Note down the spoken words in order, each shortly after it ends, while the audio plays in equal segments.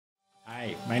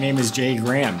My name is Jay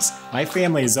Grams. My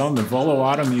family has owned the Volo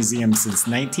Auto Museum since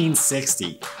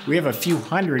 1960. We have a few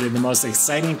hundred of the most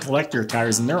exciting collector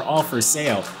cars, and they're all for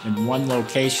sale in one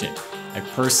location. I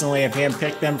personally have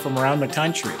handpicked them from around the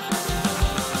country.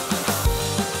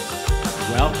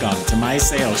 Welcome to my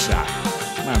sales shop.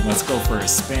 Come on, let's go for a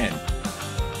spin.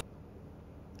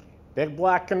 Big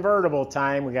block convertible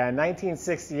time. We got a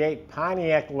 1968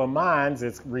 Pontiac Lemans.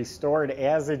 It's restored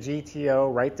as a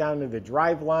GTO right down to the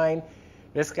driveline.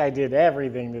 This guy did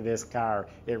everything to this car.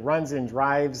 It runs and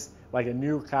drives like a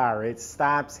new car. It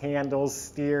stops, handles,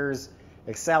 steers,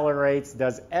 accelerates,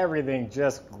 does everything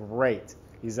just great.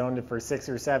 He's owned it for 6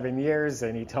 or 7 years,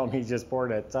 and he told me he just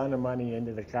poured a ton of money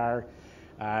into the car.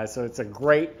 So it's a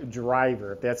great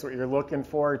driver. If that's what you're looking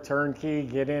for, turnkey,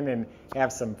 get in and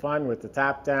have some fun with the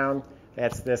top down,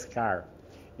 that's this car.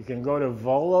 You can go to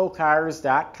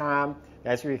volocars.com.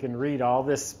 That's where you can read all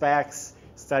the specs,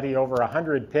 study over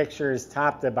 100 pictures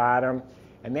top to bottom,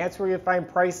 and that's where you find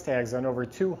price tags on over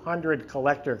 200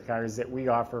 collector cars that we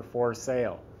offer for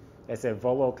sale. That's at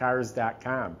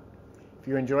volocars.com. If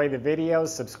you enjoy the videos,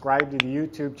 subscribe to the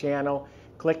YouTube channel.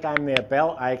 Click on that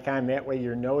bell icon, that way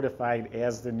you're notified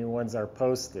as the new ones are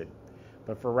posted.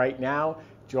 But for right now,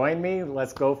 join me,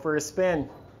 let's go for a spin.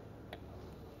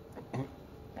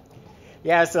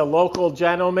 Yeah, it's a local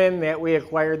gentleman that we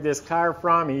acquired this car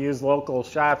from. He used local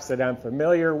shops that I'm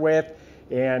familiar with,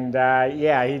 and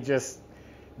yeah, he just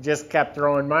kept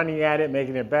throwing money at it,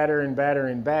 making it better and better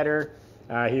and better.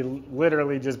 He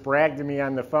literally just bragged to me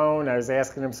on the phone. I was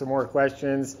asking him some more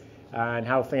questions and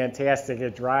how fantastic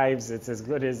it drives. It's as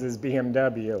good as his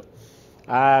BMW.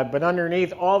 But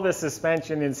underneath, all the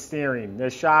suspension and steering, the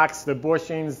shocks, the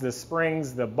bushings, the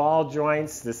springs, the ball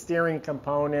joints, the steering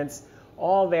components,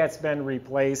 all that's been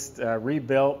replaced,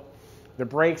 rebuilt. The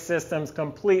brake system's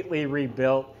completely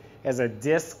rebuilt. Has a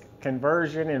disc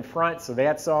conversion in front, so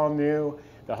that's all new.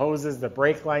 The hoses, the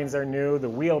brake lines are new. The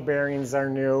wheel bearings are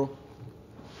new.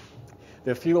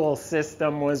 The fuel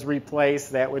system was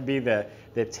replaced. That would be the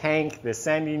tank, the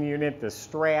sending unit, the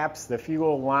straps, the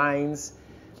fuel lines.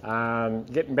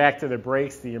 Getting back to the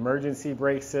brakes, the emergency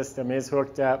brake system is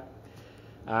hooked up.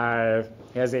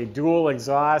 Has a dual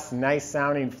exhaust, nice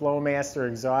sounding Flowmaster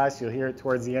exhaust. You'll hear it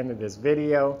towards the end of this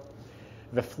video.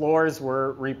 The floors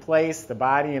were replaced. The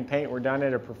body and paint were done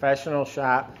at a professional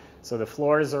shop. So the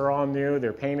floors are all new.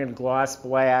 They're painted gloss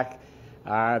black.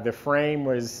 The frame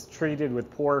was treated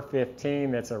with POR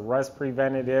 15. That's a rust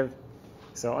preventative.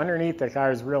 So underneath, the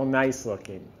car is real nice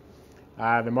looking.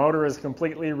 The motor is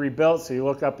completely rebuilt, so you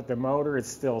look up at the motor, it's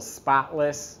still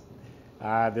spotless.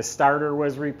 The starter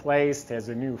was replaced, has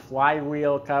a new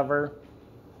flywheel cover.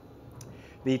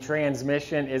 The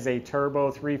transmission is a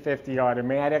turbo 350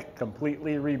 automatic,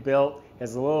 completely rebuilt,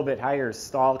 has a little bit higher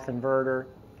stall converter.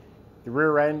 The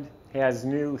rear end has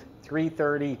new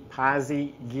 330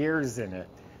 posi gears in it.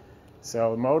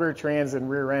 So motor, trans, and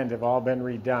rear end have all been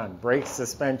redone. Brake,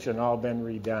 suspension, all been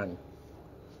redone.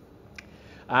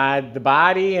 The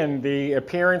body and the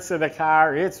appearance of the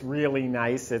car, it's really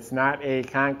nice. It's not a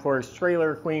Concourse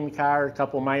Trailer Queen car. A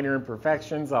couple minor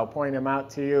imperfections, I'll point them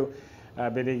out to you.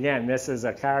 But again, this is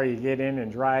a car you get in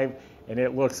and drive, and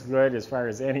it looks good as far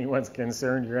as anyone's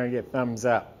concerned. You're going to get thumbs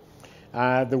up.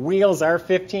 The wheels are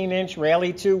 15-inch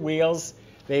Rally 2 wheels.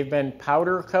 They've been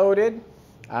powder coated.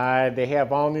 They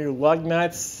have all new lug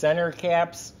nuts, center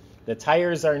caps. The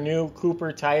tires are new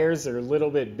Cooper tires. They're a little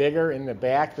bit bigger in the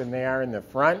back than they are in the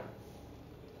front.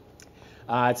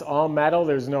 It's all metal.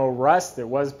 There's no rust. It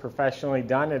was professionally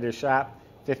done at a shop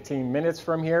 15 minutes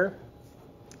from here.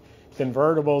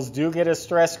 Convertibles do get a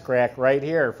stress crack right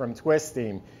here from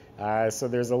twisting. So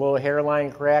there's a little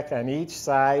hairline crack on each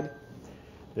side.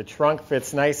 The trunk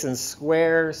fits nice and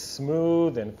square,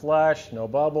 smooth and flush, no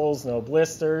bubbles, no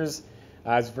blisters.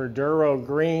 It's Verdero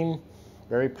Green,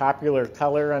 very popular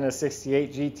color on a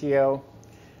 68 GTO.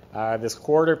 This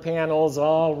quarter panel is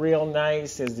all real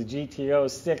nice, as the GTO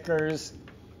stickers.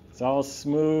 It's all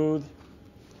smooth.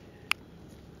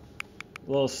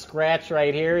 Little scratch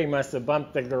right here. He must have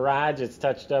bumped the garage. It's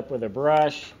touched up with a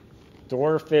brush.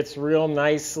 Door fits real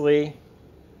nicely.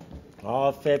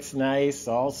 All fits nice,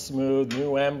 all smooth.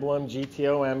 New emblem,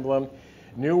 GTO emblem.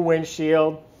 New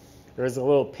windshield. There's a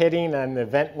little pitting on the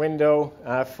vent window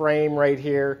frame right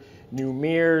here. New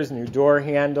mirrors, new door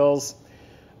handles.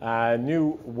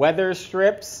 New weather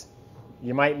strips.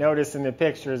 You might notice in the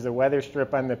pictures the weather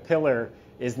strip on the pillar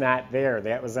is not there.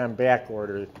 That was on back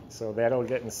order, so that'll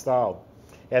get installed.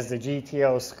 Has the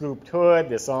GTO scooped hood.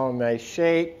 This all in nice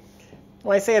shape.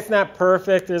 When I say it's not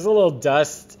perfect, there's a little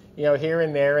dust, here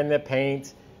and there in the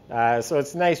paint. So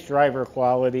it's nice driver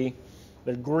quality.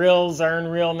 The grills are in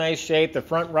real nice shape. The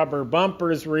front rubber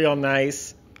bumper is real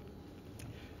nice.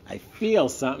 I feel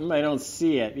something. I don't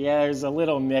see it. Yeah, there's a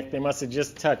little nick. They must have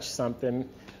just touched something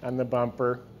on the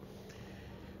bumper.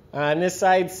 On this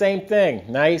side, same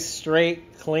thing. Nice,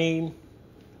 straight, clean,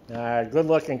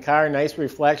 good-looking car. Nice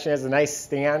reflection. Has a nice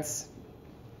stance.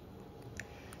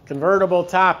 Convertible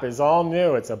top is all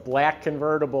new. It's a black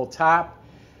convertible top.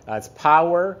 It's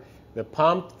power. The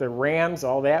pump, the rams,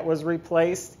 all that was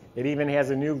replaced. It even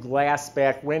has a new glass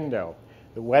back window.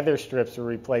 The weather strips were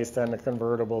replaced on the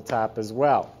convertible top as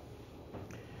well.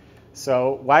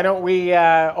 So why don't we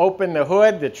open the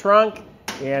hood, the trunk,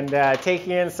 and take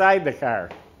you inside the car.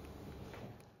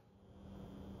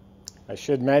 I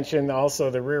should mention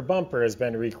also the rear bumper has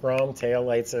been rechromed. Tail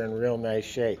lights are in real nice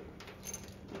shape.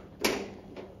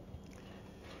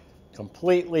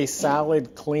 Completely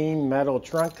solid, clean metal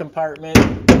trunk compartment.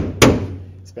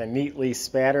 It's been neatly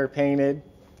spatter painted.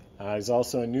 There's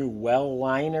also a new well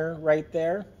liner right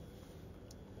there.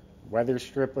 Weather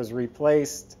strip was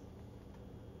replaced.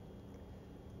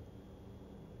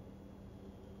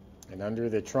 And under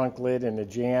the trunk lid and the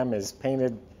jamb is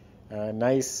painted a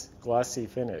nice glossy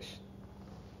finish.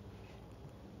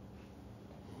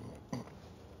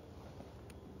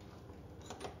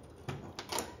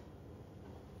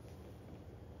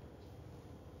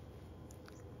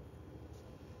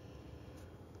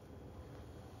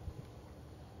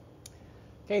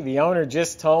 Okay, the owner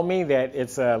just told me that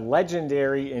it's a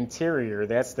legendary interior.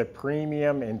 That's the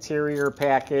premium interior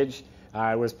package.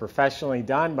 It was professionally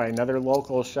done by another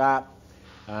local shop.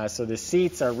 So the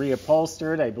seats are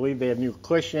reupholstered. I believe they have new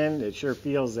cushion. It sure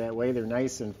feels that way. They're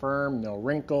nice and firm, no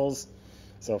wrinkles.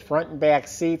 So front and back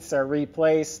seats are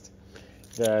replaced.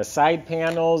 The side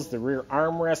panels, the rear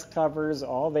armrest covers,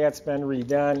 all that's been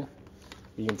redone.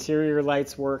 The interior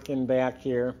lights working back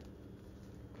here.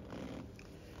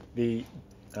 The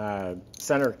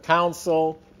center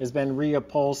console has been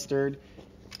reupholstered.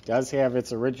 Does have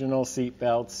its original seat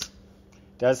belts.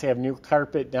 Does have new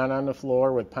carpet down on the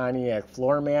floor with Pontiac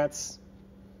floor mats.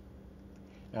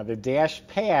 Now the dash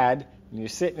pad, when you're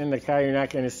sitting in the car, you're not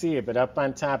going to see it, but up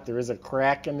on top there is a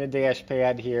crack in the dash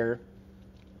pad here.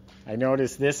 I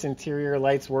noticed this interior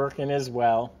light's working as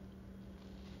well.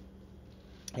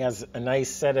 Has a nice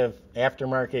set of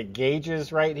aftermarket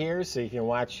gauges right here so you can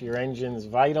watch your engine's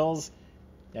vitals.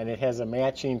 And it has a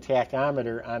matching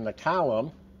tachometer on the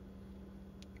column.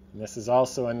 And this is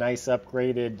also a nice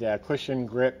upgraded cushion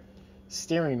grip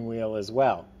steering wheel as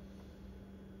well.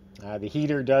 The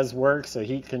heater does work, so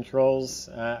heat controls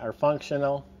are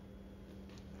functional.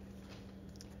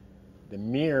 The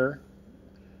mirror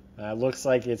looks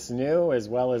like it's new, as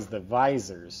well as the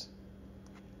visors.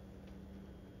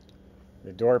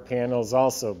 The door panel's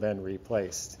also been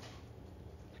replaced.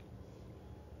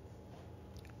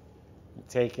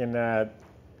 Taking a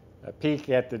peek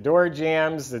at the door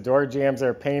jambs. The door jambs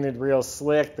are painted real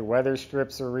slick. The weather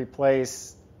strips are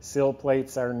replaced. Sill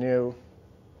plates are new.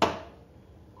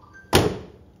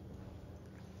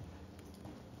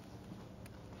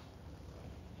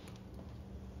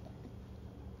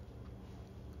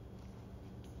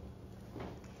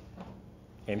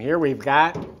 And here we've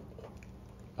got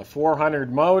a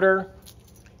 400 motor,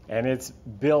 and it's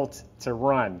built to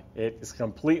run. It is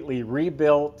completely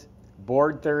rebuilt,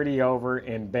 bored 30 over,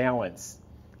 and balanced.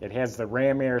 It has the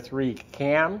Ram Air 3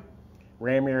 cam,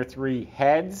 Ram Air 3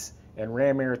 heads, and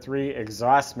Ram Air 3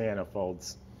 exhaust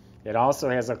manifolds. It also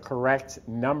has a correct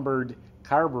numbered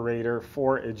carburetor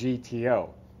for a GTO.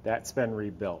 That's been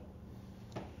rebuilt.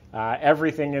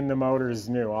 Everything in the motor is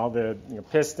new. All the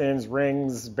pistons,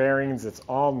 rings, bearings, it's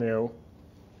all new.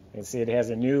 You can see it has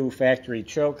a new factory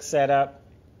choke setup.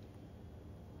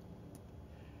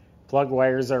 Plug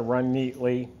wires are run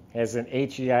neatly. Has an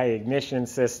HEI ignition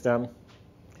system.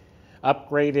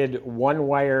 Upgraded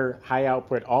one-wire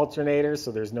high-output alternator,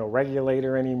 so there's no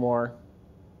regulator anymore.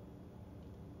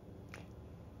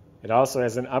 It also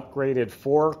has an upgraded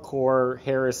 4-core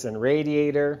Harrison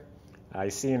radiator. I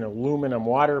see an aluminum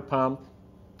water pump.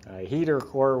 A heater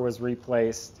core was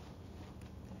replaced.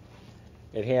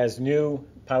 It has new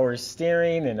power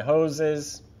steering and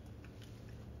hoses.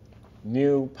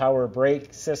 New power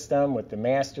brake system with the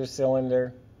master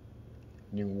cylinder.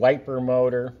 New wiper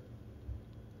motor.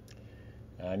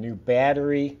 New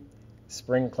battery,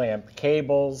 spring clamp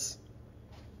cables.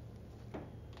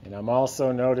 And I'm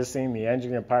also noticing the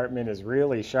engine compartment is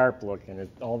really sharp looking.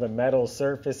 All the metal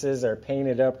surfaces are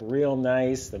painted up real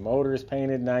nice. The motor's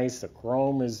painted nice. The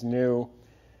chrome is new.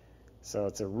 So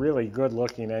it's a really good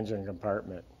looking engine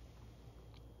compartment.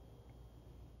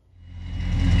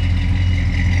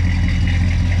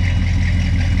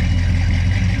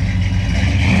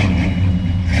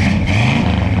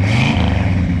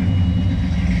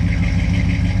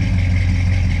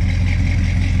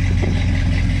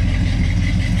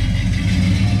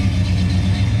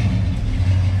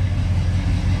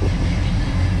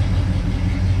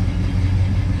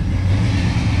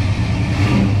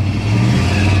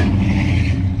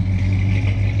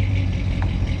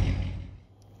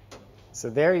 So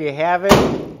there you have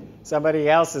it. Somebody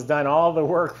else has done all the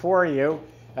work for you.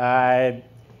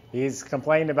 He's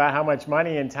complained about how much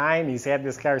money and time. He's had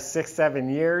this car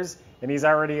 6-7 years, and he's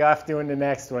already off doing the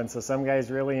next one. So some guys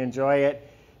really enjoy it.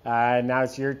 Now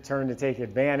it's your turn to take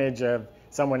advantage of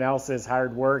someone else's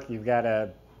hard work. You've got a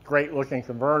great looking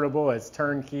convertible. It's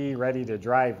turnkey, ready to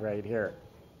drive right here.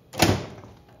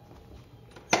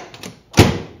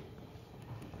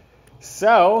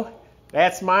 So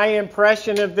that's my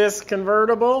impression of this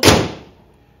convertible.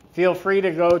 Feel free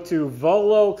to go to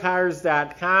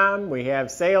volocars.com. We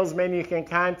have salesmen you can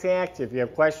contact. If you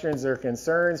have questions or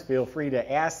concerns, feel free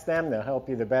to ask them. They'll help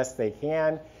you the best they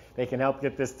can. They can help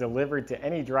get this delivered to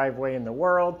any driveway in the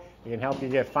world. They can help you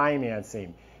get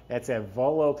financing. That's at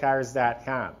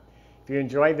volocars.com. If you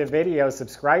enjoyed the video,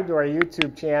 subscribe to our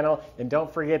YouTube channel, and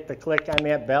don't forget to click on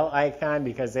that bell icon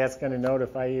because that's going to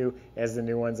notify you as the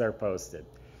new ones are posted.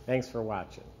 Thanks for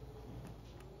watching.